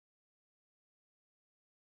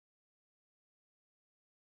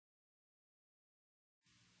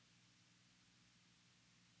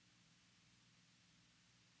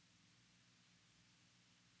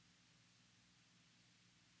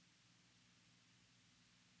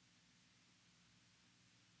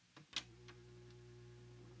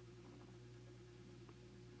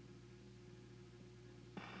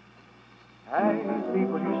Hey,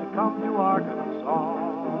 people, you should come to Arkansas.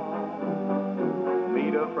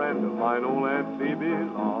 Meet a friend of mine, old Aunt Phoebe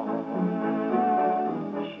Law.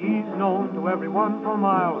 She's known to everyone for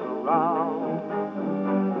miles around.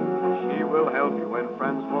 She will help you when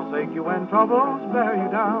friends forsake you and troubles bear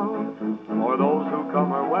you down. For those who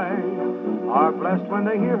come her way are blessed when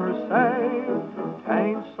they hear her say,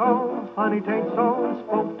 "Taint so, honey, taint so."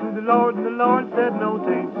 Spoke to the Lord and the Lord said, "No,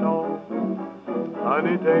 taint so,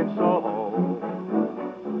 honey, taint so."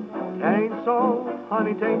 Taint so,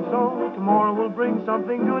 honey, taint so. Tomorrow will bring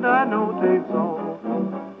something good, I know, taint so.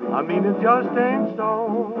 I mean, it just ain't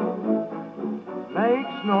so.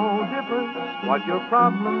 Makes no difference what your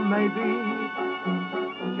problem may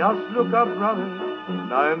be. Just look up, brother,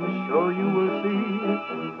 and I'm sure you will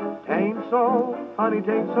see. Taint so, honey,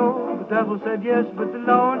 taint so. The devil said yes, but the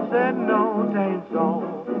Lord said no. Taint so,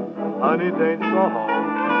 honey, taint so.